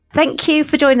Thank you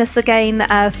for joining us again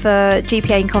for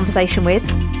GPA in Conversation With.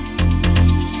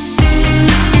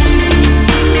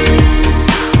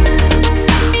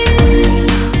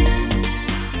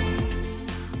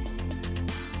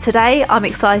 Today, I'm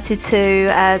excited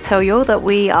to tell you all that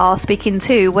we are speaking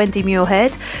to Wendy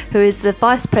Muirhead, who is the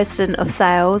Vice President of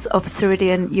Sales of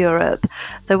Ceridian Europe.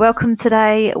 So welcome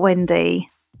today,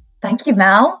 Wendy. Thank you,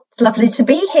 Mel. It's lovely to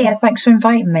be here. Thanks for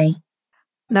inviting me.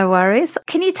 No worries.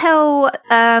 Can you tell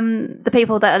the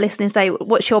people that are listening today,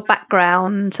 what's your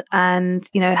background and,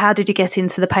 how did you get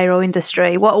into the payroll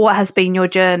industry? What has been your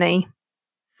journey?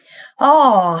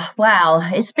 Oh, well,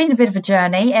 it's been a bit of a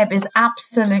journey. It was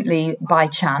absolutely by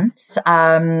chance.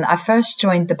 I first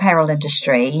joined the payroll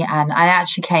industry and I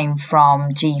actually came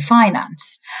from GE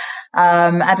Finance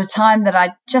at a time that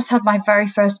I just had my very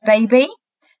first baby.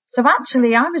 So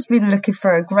actually, I was really looking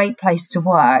for a great place to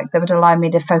work that would allow me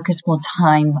to focus more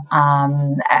time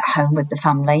at home with the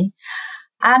family.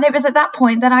 And it was at that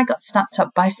point that I got snapped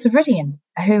up by Ceridian,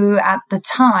 who at the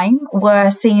time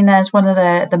were seen as one of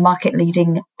the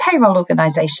market-leading payroll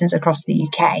organisations across the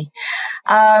UK.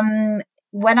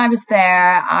 When I was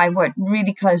there, I worked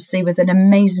really closely with an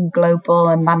amazing global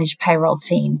and managed payroll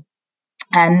team.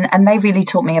 And they really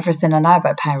taught me everything I know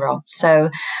about payroll. So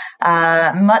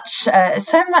much so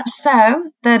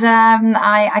that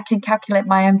I can calculate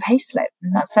my own payslip.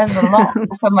 And that says a lot for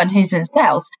someone who's in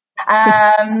sales.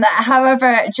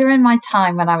 However, during my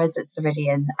time when I was at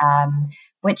Ceridian,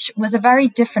 which was a very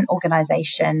different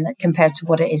organization compared to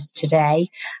what it is today,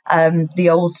 the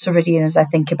old Ceridian, as I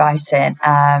think about it,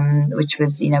 which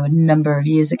was, a number of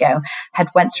years ago, had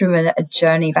went through a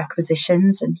journey of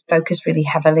acquisitions and focused really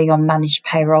heavily on managed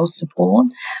payroll support,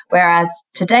 whereas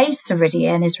today's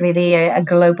Ceridian is really a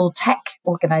global tech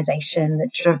organization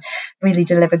that really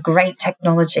deliver great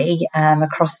technology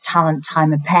across talent,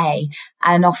 time and pay,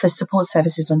 and offers support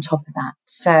services on top of that.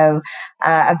 So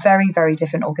a very, very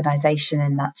different organization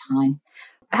in that time.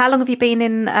 How long have you been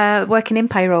in working in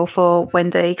payroll for,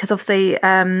 Wendy? Because obviously,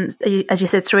 as you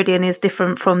said, Ceridian is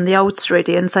different from the old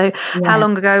Ceridian. So How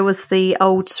long ago was the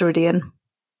old Ceridian?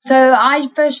 So I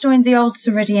first joined the old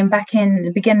Ceridian back in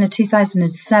the beginning of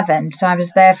 2007. So I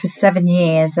was there for 7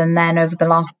 years. And then over the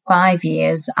last 5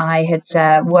 years, I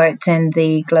had worked in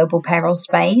the global payroll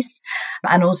space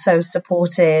and also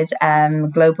supported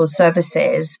global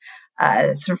services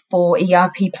for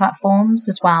ERP platforms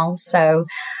as well. So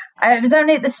it was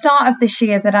only at the start of this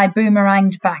year that I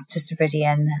boomeranged back to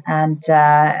Ceridian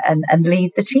and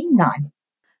lead the team now.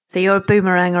 So you're a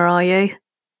boomeranger, are you?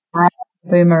 I'm a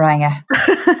boomeranger.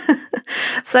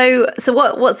 So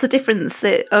what's the difference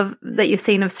that you've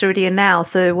seen of Ceridian now?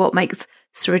 So what makes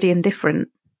Ceridian different?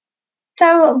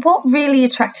 So what really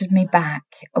attracted me back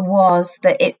was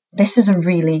that this is a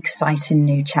really exciting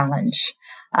new challenge.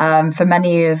 For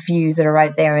many of you that are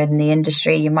out there in the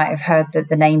industry, you might have heard that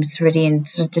the name Ceridian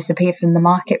sort of disappeared from the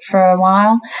market for a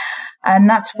while. And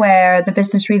that's where the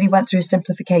business really went through a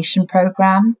simplification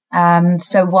program.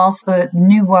 So whilst the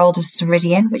new world of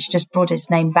Ceridian, which just brought its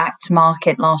name back to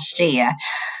market last year,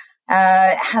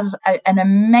 has an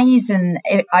amazing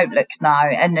outlook now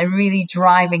and really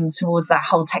driving towards that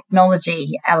whole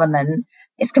technology element.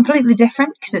 It's completely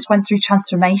different because it's went through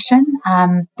transformation,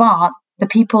 but the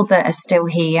people that are still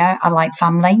here are like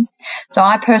family. So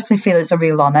I personally feel it's a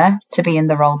real honour to be in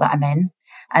the role that I'm in.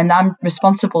 And I'm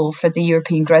responsible for the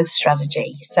European growth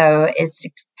strategy. So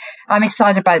I'm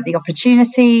excited about the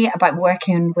opportunity, about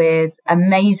working with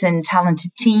amazing,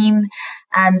 talented team,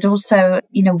 and also,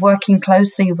 working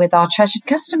closely with our treasured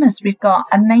customers. We've got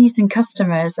amazing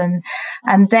customers,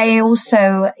 and they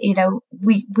also,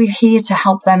 we're here to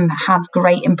help them have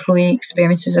great employee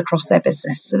experiences across their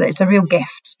business. So it's a real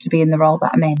gift to be in the role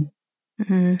that I'm in.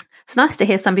 Mm-hmm. It's nice to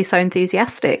hear somebody so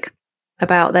enthusiastic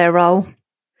about their role.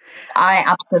 I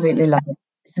absolutely love it.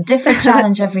 It's a different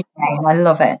challenge every day, and I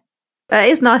love it. It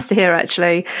is nice to hear,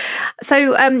 actually.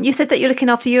 So you said that you're looking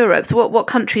after Europe. So what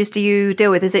countries do you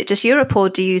deal with? Is it just Europe, or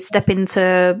do you step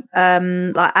into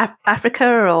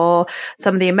Africa or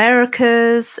some of the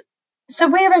Americas? So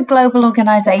we're a global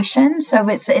organisation, so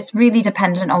it's really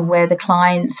dependent on where the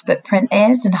client's footprint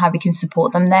is and how we can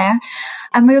support them there.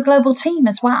 And we're a global team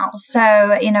as well. So,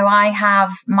 I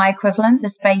have my equivalent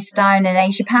that's based down in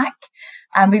Asia Pac.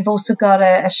 And we've also got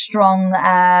a strong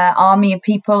army of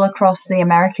people across the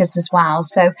Americas as well.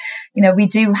 So, we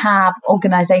do have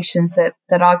organizations that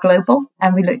are global,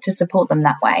 and we look to support them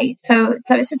that way. So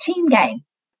it's a team game.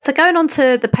 So going on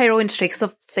to the payroll industry, because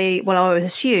obviously, I would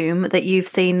assume that you've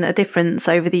seen a difference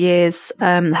over the years,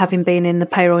 having been in the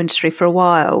payroll industry for a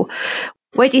while.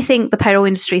 Where do you think the payroll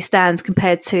industry stands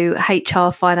compared to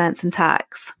HR, finance and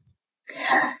tax?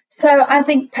 So I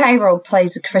think payroll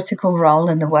plays a critical role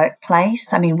in the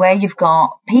workplace. I mean, where you've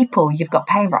got people, you've got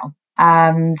payroll.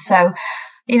 So,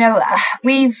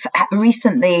 we've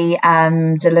recently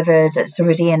delivered at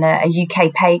Ceridian a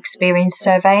UK pay experience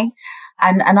survey.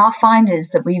 And our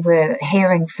findings that we were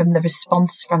hearing from the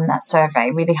response from that survey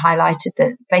really highlighted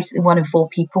that basically 1 in 4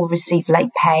 people receive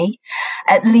late pay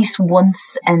at least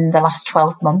once in the last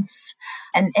 12 months.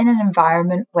 And in an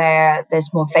environment where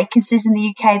there's more vacancies in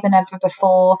the UK than ever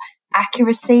before,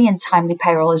 accuracy and timely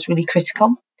payroll is really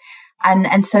critical.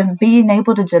 And so being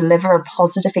able to deliver a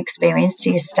positive experience to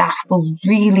your staff will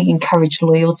really encourage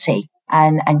loyalty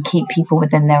and keep people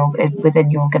within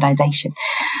your organisation.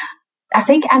 I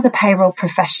think as a payroll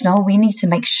professional, we need to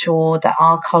make sure that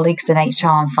our colleagues in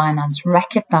HR and finance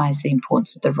recognise the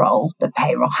importance of the role that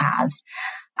payroll has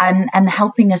and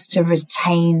helping us to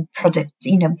retain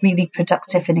really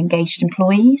productive and engaged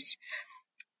employees.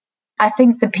 I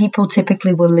think that people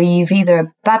typically will leave either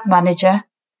a bad manager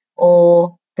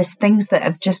or there's things that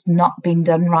have just not been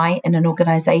done right in an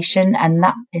organisation, and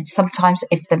that is sometimes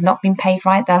if they've not been paid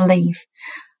right, they'll leave.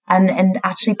 And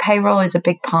actually payroll is a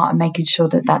big part of making sure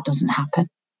that doesn't happen.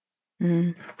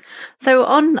 So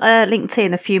on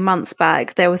LinkedIn a few months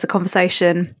back, there was a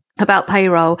conversation about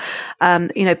payroll.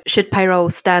 Should payroll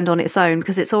stand on its own?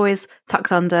 Because it's always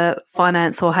tucked under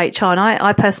finance or HR. And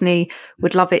I personally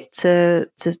would love it to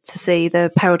see the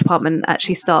payroll department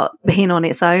actually start being on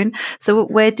its own. So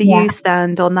where do you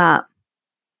stand on that?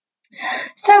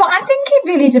 So I think it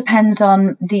really depends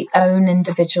on the own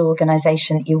individual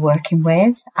organisation that you're working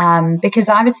with, because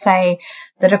I would say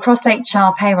that across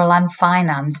HR, payroll and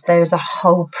finance, there's a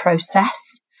whole process.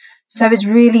 So it's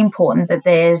really important that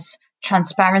there's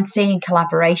transparency and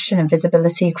collaboration and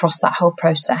visibility across that whole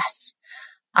process.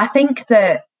 I think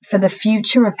that for the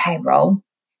future of payroll,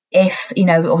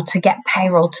 or to get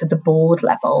payroll to the board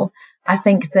level, I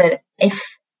think that if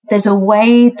there's a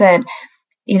way that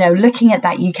looking at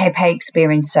that UK pay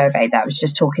experience survey that I was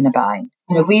just talking about,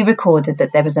 we recorded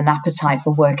that there was an appetite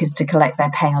for workers to collect their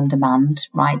pay on demand,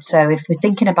 right? So if we're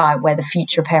thinking about where the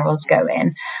future of payroll's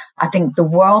going, I think the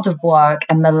world of work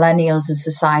and millennials in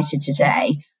society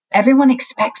today, everyone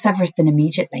expects everything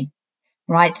immediately,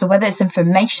 right? So whether it's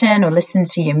information or listening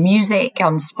to your music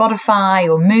on Spotify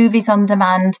or movies on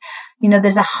demand,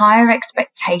 there's a higher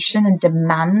expectation and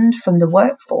demand from the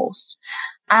workforce.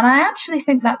 And I actually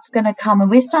think that's going to come. And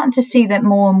we're starting to see that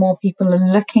more and more people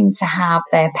are looking to have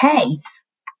their pay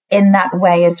in that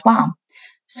way as well.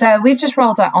 So we've just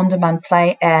rolled out on-demand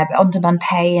pay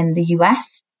in the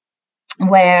US,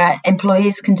 where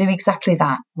employees can do exactly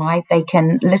that, right? They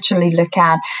can literally look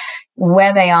at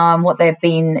where they are and what they've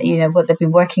been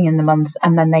working in the month,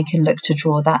 and then they can look to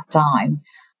draw that down.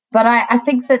 But I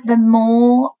think that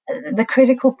the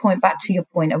critical point, back to your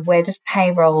point of where does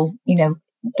payroll,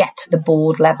 get to the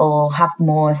board level or have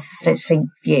more succinct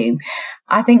view.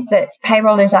 I think that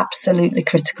payroll is absolutely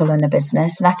critical in a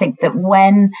business. And I think that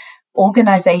when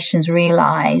organizations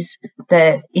realize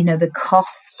that, the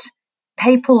cost,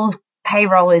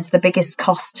 payroll is the biggest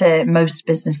cost to most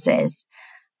businesses.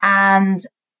 And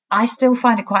I still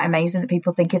find it quite amazing that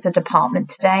people think it's a department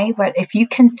today, where if you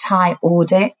can tie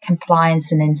audit,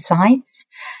 compliance and insights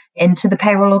into the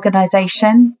payroll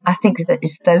organisation, I think that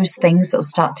it's those things that will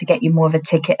start to get you more of a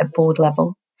ticket at board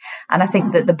level. And I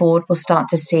think that the board will start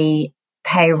to see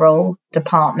payroll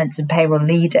departments and payroll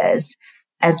leaders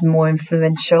as more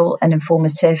influential and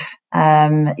informative,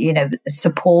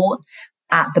 support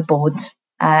at the boards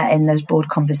in those board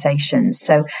conversations.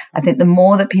 So I think the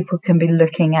more that people can be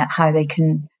looking at how they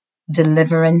can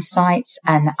deliver insights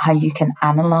and how you can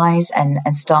analyse and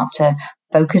start to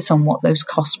focus on what those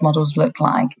cost models look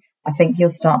like, I think you'll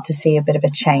start to see a bit of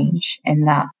a change in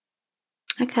that.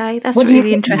 Okay, that's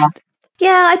really interesting.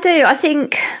 Yeah, I do. I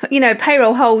think,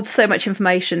 payroll holds so much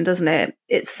information, doesn't it?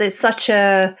 It's such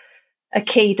a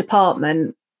key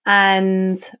department.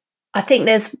 And I think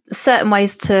there's certain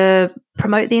ways to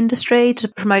promote the industry, to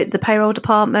promote the payroll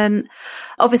department.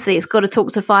 Obviously, it's got to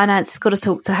talk to finance, it's got to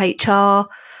talk to HR.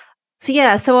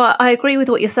 So I agree with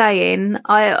what you're saying.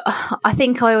 I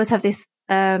think I always have this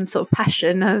sort of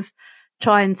passion of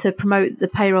trying to promote the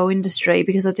payroll industry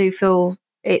because I do feel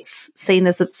it's seen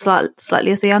as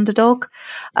slightly as the underdog.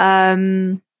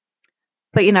 But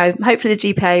hopefully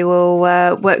the GPA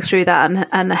will work through that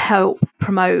and help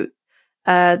promote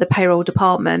the payroll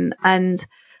department. And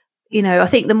I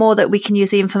think the more that we can use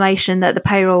the information that the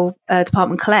payroll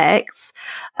department collects,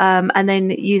 and then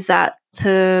use that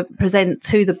to present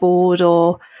to the board,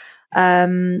 or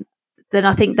then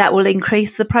I think that will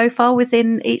increase the profile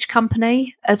within each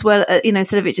company as well.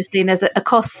 Instead of it just being as a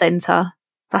cost centre.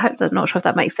 So I'm not sure if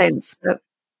that makes sense. But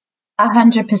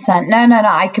 100%. No.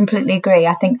 I completely agree.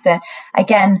 I think that,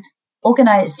 again,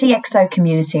 organized CXO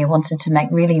community wanted to make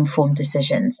really informed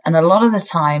decisions. And a lot of the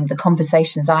time, the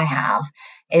conversations I have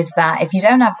is that if you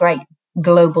don't have great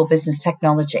global business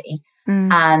technology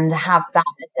and have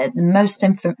that, the most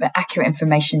accurate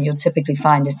information you'll typically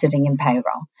find is sitting in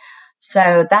payroll.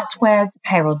 So that's where the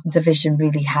payroll division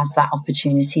really has that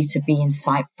opportunity to be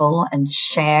insightful and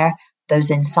share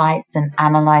those insights and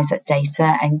analyze that data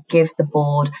and give the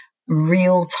board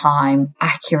real-time,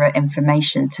 accurate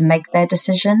information to make their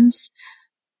decisions.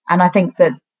 And I think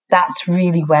that that's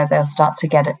really where they'll start to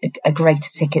get a greater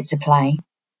ticket to play.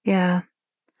 Yeah.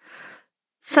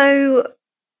 So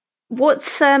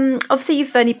what's obviously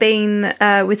you've only been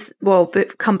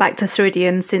come back to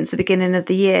Ceridian since the beginning of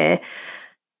the year.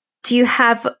 Do you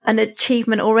have an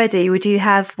achievement already? Would you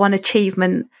have one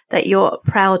achievement that you're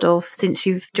proud of since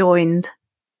you've joined?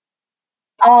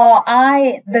 Oh,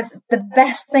 the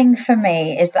best thing for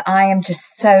me is that I am just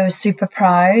so super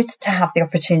proud to have the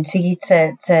opportunity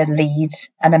to lead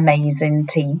an amazing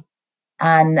team.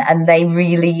 And they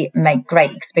really make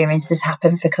great experiences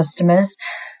happen for customers.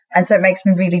 And so it makes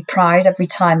me really proud every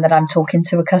time that I'm talking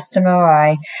to a customer or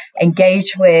I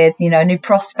engage with, a new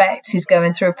prospect who's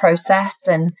going through a process,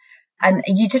 and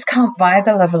you just can't buy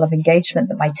the level of engagement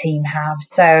that my team have.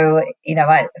 So,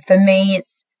 for me,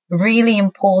 it's really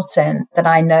important that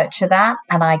I nurture that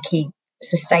and I keep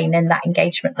sustaining that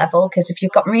engagement level, because if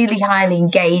you've got really highly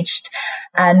engaged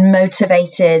and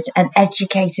motivated and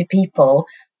educated people,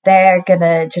 they're going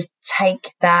to just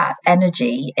take that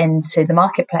energy into the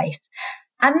marketplace.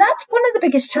 And that's one of the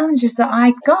biggest challenges that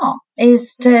I've got,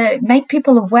 is to make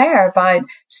people aware about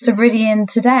Ceridian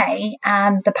today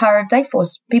and the power of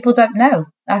Dayforce. People don't know.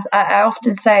 I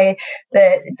often say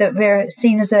that we're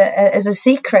seen as a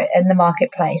secret in the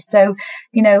marketplace. So,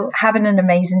 having an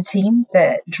amazing team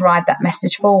that drive that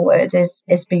message forward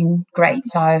is been great.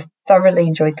 So I've thoroughly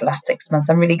enjoyed the last 6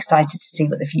 months. I'm really excited to see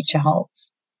what the future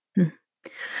holds.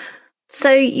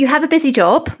 So you have a busy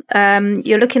job.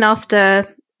 You're looking after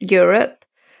Europe.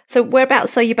 So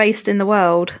whereabouts are you based in the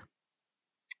world?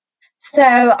 So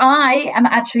I am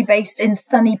actually based in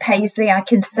sunny Paisley, I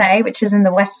can say, which is in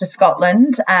the west of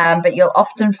Scotland. But you'll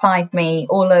often find me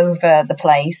all over the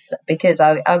place because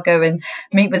I'll go and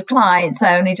meet with clients.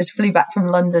 I only just flew back from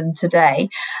London today.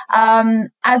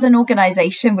 As an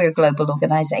organisation, we're a global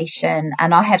organisation,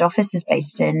 and our head office is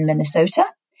based in Minnesota.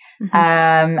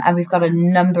 And we've got a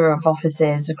number of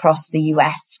offices across the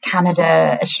US,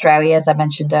 Canada, Australia, as I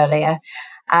mentioned earlier.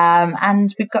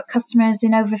 And we've got customers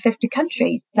in over 50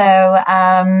 countries. So,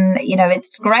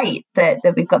 it's great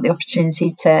that we've got the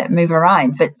opportunity to move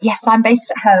around. But yes, I'm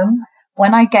based at home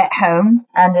when I get home,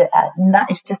 and that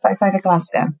is just outside of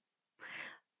Glasgow.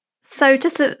 So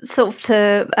just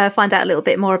to find out a little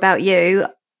bit more about you,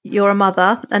 you're a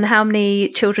mother, and how many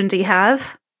children do you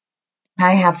have?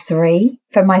 I have 3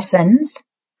 for my sons.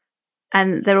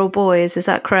 And they're all boys, is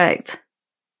that correct?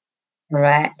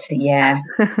 Correct, yeah.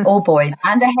 All boys,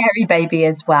 and a hairy baby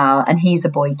as well, and he's a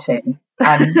boy too.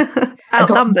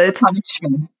 Outnumbered.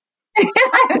 Punishment.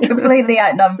 I'm completely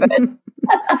outnumbered.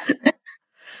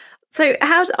 So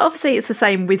obviously it's the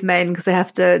same with men because they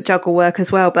have to juggle work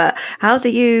as well, but how do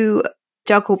you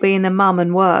juggle being a mum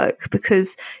and work?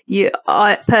 Because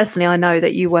I know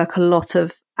that you work a lot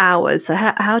of hours. So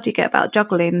how do you get about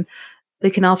juggling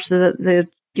looking after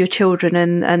your children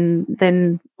and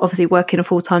then obviously working a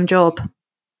full-time job?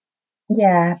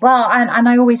 Yeah, well, and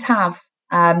I always have.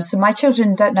 So my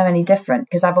children don't know any different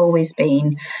because I've always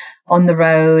been on the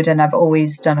road and I've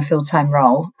always done a full-time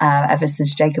role ever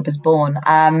since Jacob was born.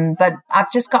 But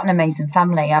I've just got an amazing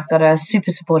family. I've got a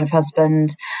super supportive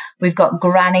husband. We've got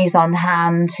grannies on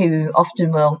hand who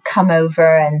often will come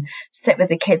over and sit with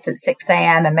the kids at 6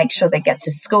 a.m. and make sure they get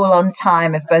to school on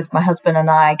time. If both my husband and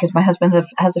I, because my husband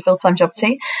has a full-time job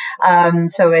too.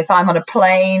 So if I'm on a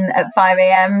plane at 5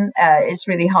 a.m., it's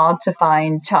really hard to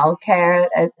find childcare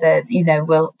that,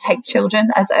 will take children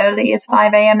as early as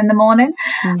 5 a.m. in the morning.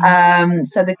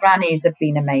 So the grannies have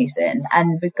been amazing.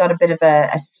 And we've got a bit of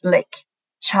a slick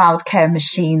childcare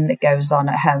machine that goes on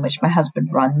at home, which my husband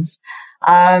runs.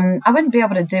 I wouldn't be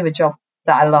able to do a job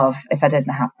that I love if I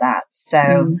didn't have that.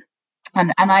 So,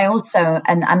 and I also,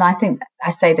 and I think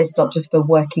I say this not just for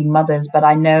working mothers, but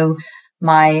I know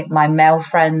my male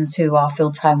friends who are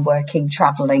full-time working,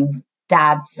 traveling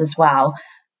dads as well.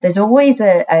 There's always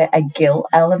a guilt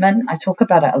element. I talk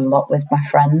about it a lot with my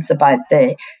friends about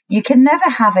you can never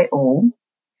have it all.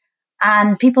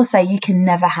 And people say you can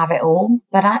never have it all.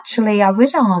 But actually, I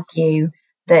would argue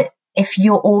that if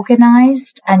you're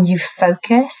organized and you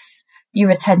focus your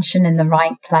attention in the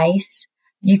right place,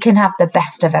 you can have the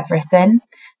best of everything.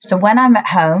 So when I'm at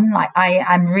home, like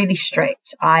I'm really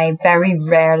strict. I very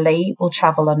rarely will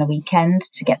travel on a weekend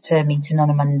to get to a meeting on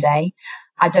a Monday.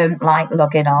 I don't like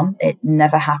logging on. It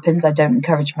never happens. I don't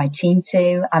encourage my team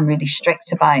to. I'm really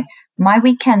strict about my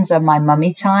weekends are my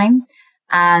mummy time.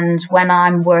 And when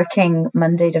I'm working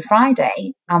Monday to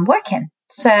Friday, I'm working.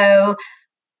 So,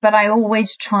 but I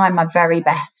always try my very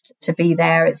best to be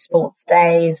there at sports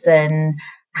days and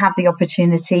have the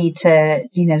opportunity to,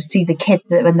 see the kids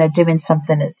when they're doing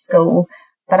something at school.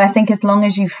 But I think as long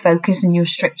as you focus and you're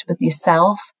strict with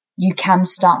yourself, you can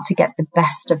start to get the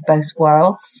best of both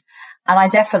worlds. And I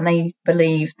definitely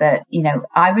believe that,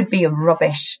 I would be a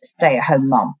rubbish stay-at-home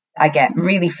mom. I get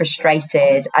really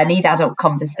frustrated. I need adult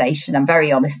conversation. I'm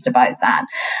very honest about that.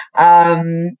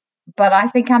 But I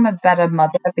think I'm a better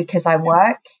mother because I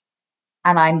work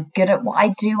and I'm good at what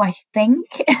I do, I think.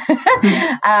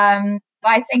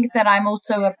 I think that I'm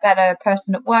also a better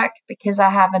person at work because I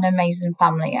have an amazing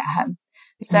family at home.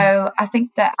 So I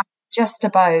think that I've just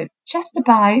about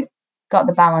got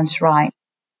the balance right.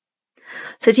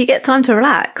 So do you get time to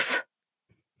relax?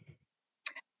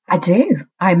 I do.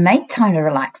 I make time to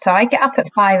relax. So I get up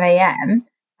at 5 a.m.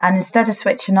 and instead of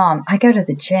switching on, I go to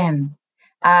the gym.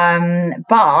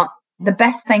 But the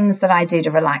best things that I do to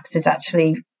relax is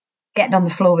actually getting on the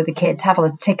floor with the kids, have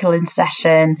a tickling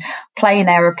session, play an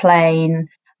aeroplane.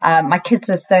 My kids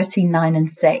are 13, 9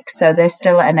 and 6, so they're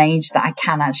still at an age that I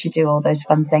can actually do all those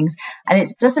fun things. And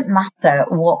it doesn't matter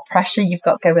what pressure you've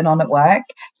got going on at work.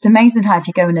 It's amazing how if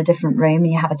you go in a different room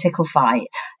and you have a tickle fight,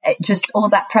 all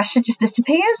that pressure just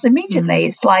disappears immediately.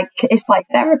 It's like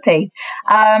therapy.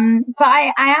 But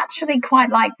I actually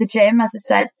quite like the gym. As I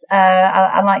said,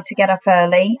 I like to get up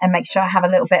early and make sure I have a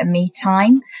little bit of me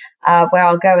time, where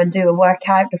I'll go and do a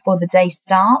workout before the day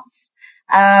starts.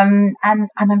 And I've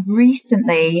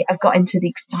got into the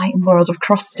exciting world of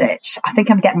cross stitch. I think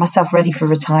I'm getting myself ready for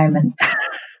retirement.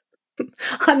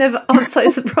 I'm so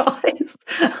surprised.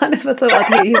 I never thought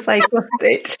I'd hear you say cross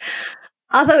stitch.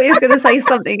 I thought you were going to say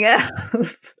something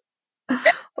else.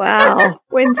 Wow,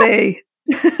 Wendy.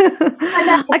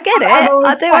 I get it.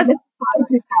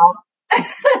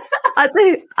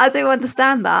 I do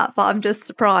understand that, but I'm just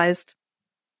surprised.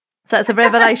 So it's a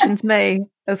revelation to me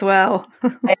as well.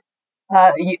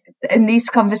 In these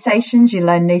conversations, you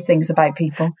learn new things about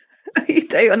people. You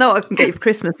do. I know what I can get you for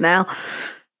Christmas now.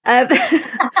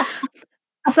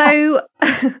 So,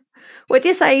 what do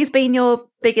you say has been your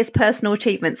biggest personal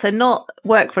achievement? So not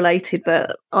work related,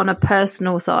 but on a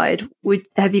personal side,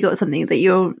 have you got something that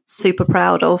you're super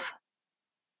proud of?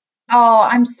 Oh,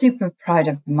 I'm super proud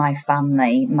of my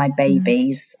family, my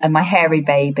babies, and my hairy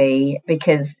baby,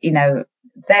 because,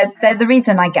 they're the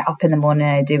reason I get up in the morning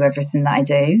and I do everything that I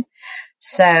do.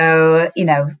 So,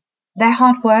 they're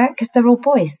hard work because they're all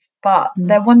boys, but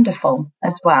they're wonderful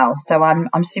as well. So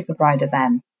I'm super proud of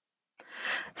them.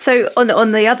 So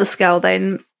on the other scale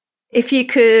then, if you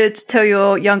could tell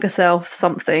your younger self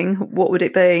something, what would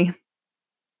it be?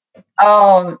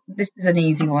 Oh, this is an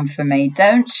easy one for me.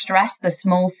 Don't stress the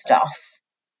small stuff.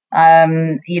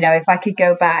 If I could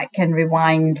go back and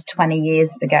rewind 20 years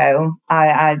ago,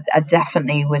 I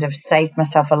definitely would have saved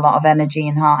myself a lot of energy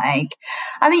and heartache.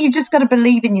 I think you've just got to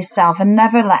believe in yourself and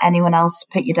never let anyone else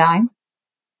put you down.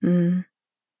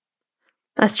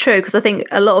 That's true, because I think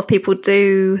a lot of people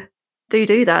do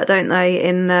that, don't they,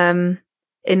 in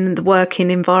the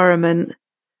working environment.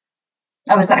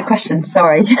 Oh, was that a question?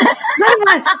 Sorry. No,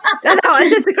 I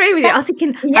just agree with you. I was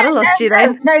thinking, I lost you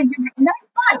then. No,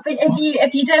 right. But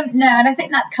if you don't know, and I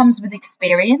think that comes with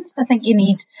experience. I think you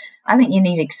need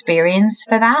experience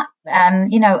for that.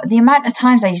 The amount of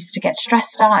times I used to get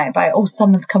stressed out about,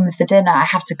 someone's coming for dinner, I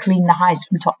have to clean the house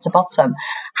from top to bottom.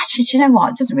 Actually, do you know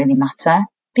what? It doesn't really matter.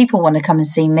 People want to come and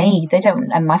see me. They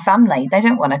don't, and my family, they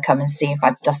don't want to come and see if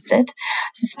I've dusted.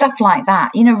 So stuff like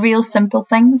that, real simple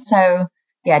things. So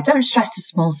yeah, don't stress the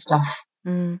small stuff.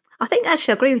 I think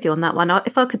actually I agree with you on that one.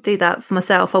 If I could do that for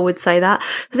myself, I would say that.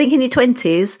 I think in your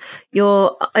 20s,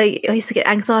 I used to get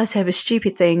anxiety over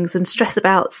stupid things and stress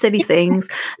about silly things.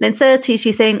 And in 30s,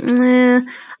 you think,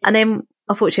 and then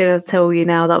unfortunately, I'll tell you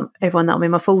now that everyone that I'm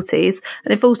in my 40s,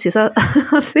 and in 40s,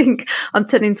 I think I'm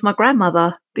turning into my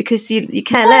grandmother because you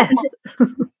care less.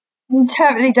 You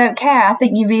totally don't care. I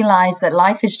think you realise that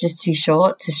life is just too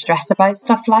short to stress about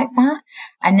stuff like that.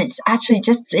 And it's actually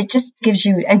it just gives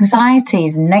you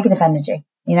anxieties and negative energy.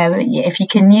 If you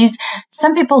can use,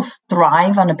 some people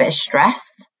thrive on a bit of stress,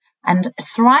 and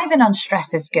thriving on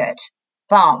stress is good.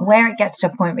 But where it gets to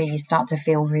a point where you start to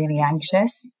feel really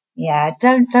anxious,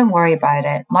 don't worry about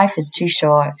it. Life is too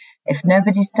short. If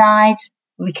nobody's died,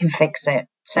 we can fix it.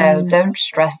 So don't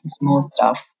stress the small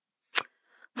stuff.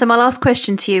 So my last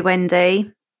question to you, Wendy,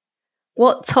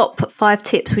 What top 5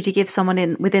 tips would you give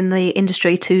someone within the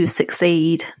industry to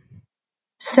succeed?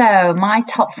 So my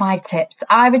top 5 tips,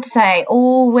 I would say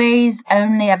always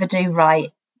only ever do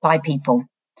right by people.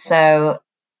 So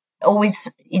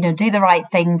always, do the right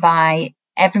thing by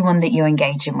everyone that you're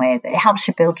engaging with. It helps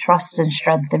you build trust and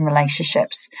strengthen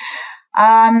relationships.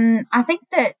 I think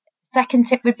that second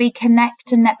tip would be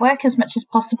connect and network as much as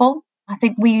possible. I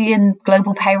think we in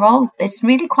global payroll, it's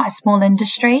really quite a small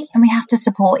industry and we have to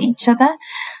support each other.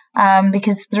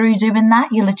 Because through doing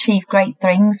that, you'll achieve great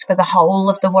things for the whole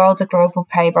of the world of global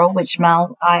payroll, which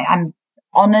Mel, I'm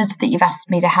honoured that you've asked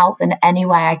me to help, and any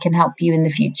way I can help you in the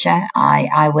future,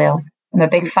 I will. I'm a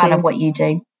big fan of what you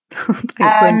do.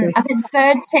 Thanks, I think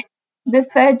the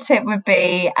third tip would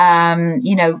be,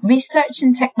 research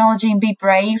technology and be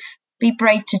brave. Be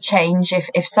brave to change.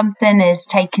 If something is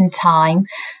taking time,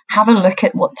 have a look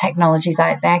at what technology is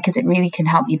out there, because it really can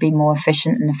help you be more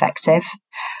efficient and effective.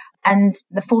 And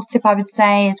the fourth tip I would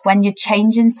say is when you're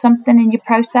changing something in your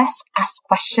process, ask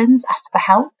questions, ask for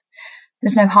help.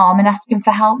 There's no harm in asking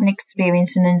for help, and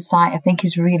experience and insight I think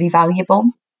is really valuable.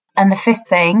 And the fifth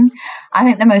thing, I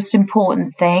think the most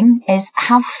important thing, is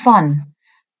have fun.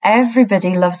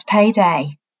 Everybody loves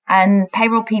payday, and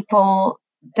payroll people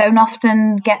don't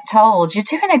often get told you're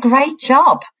doing a great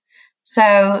job.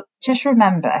 So just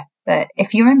remember that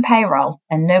if you're in payroll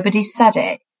and nobody said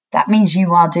it, that means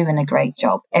you are doing a great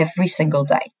job every single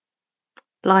day.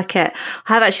 Like it.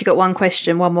 I have actually got one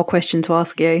more question to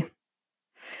ask you.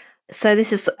 So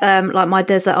this is like my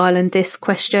desert island disc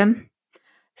question.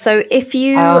 So if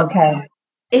you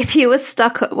were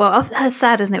stuck, well, that's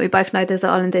sad, isn't it? We both know desert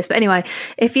island disc. But anyway,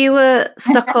 if you were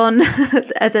stuck on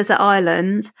a desert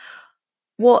island,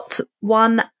 what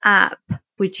one app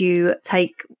would you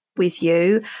take with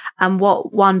you, and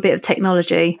what one bit of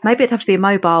technology? Maybe it'd have to be a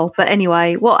mobile, but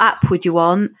anyway, what app would you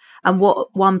want, and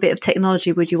what one bit of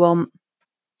technology would you want?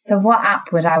 So what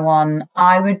app would I want?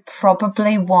 I would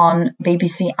probably want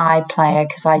BBC iPlayer,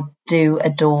 because I do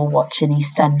adore watching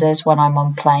EastEnders when I'm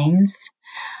on planes.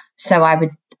 So I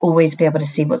would always be able to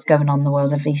see what's going on in the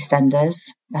world of EastEnders.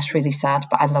 That's really sad,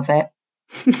 but I love it.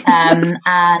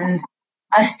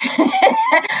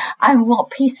 And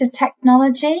what piece of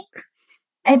technology?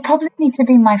 It probably needs to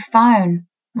be my phone.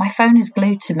 My phone is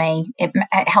glued to me. It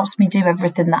helps me do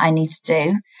everything that I need to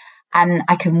do. And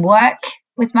I can work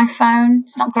with my phone.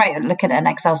 It's not great at looking at an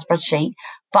Excel spreadsheet,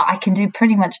 but I can do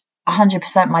pretty much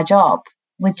 100% my job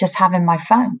with just having my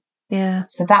phone. Yeah.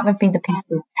 So that would be the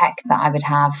piece of tech that I would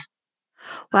have.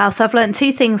 Wow. So I've learned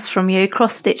 2 things from you: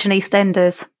 cross stitch and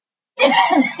EastEnders.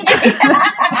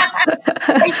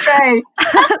 Very true.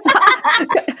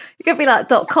 You could be like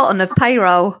Dot Cotton of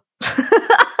payroll.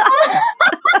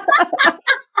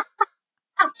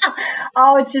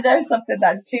 Oh, do you know something?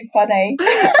 That's too funny.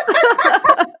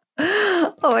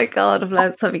 Oh my God, I've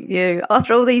learned something new.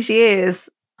 After all these years,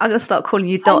 I'm going to start calling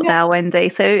you Dot now, Wendy.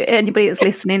 So anybody that's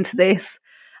listening to this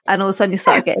and all of a sudden you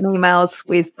start getting emails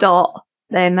with Dot,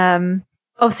 then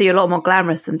obviously you're a lot more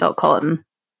glamorous than Dot Cotton.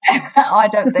 I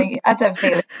don't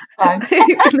feel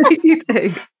it. You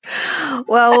do.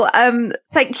 Well,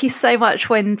 thank you so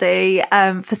much, Wendy,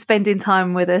 for spending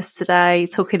time with us today,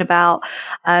 talking about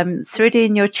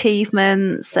Ceridian, your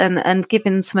achievements, and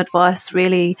giving some advice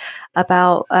really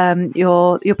about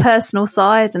your personal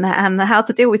side and how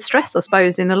to deal with stress, I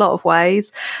suppose, in a lot of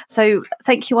ways. So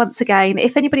thank you once again.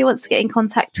 If anybody wants to get in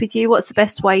contact with you, what's the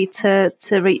best way to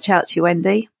reach out to you,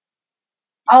 Wendy?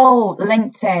 Oh,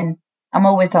 LinkedIn. I'm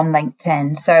always on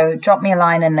LinkedIn, so drop me a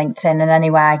line in LinkedIn and any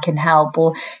way I can help,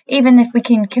 or even if we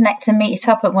can connect and meet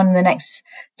up at one of the next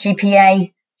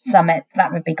GPA summits,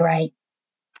 that would be great.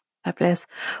 Fabulous.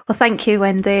 Well, thank you,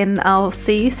 Wendy, and I'll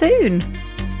see you soon.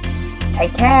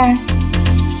 Take care.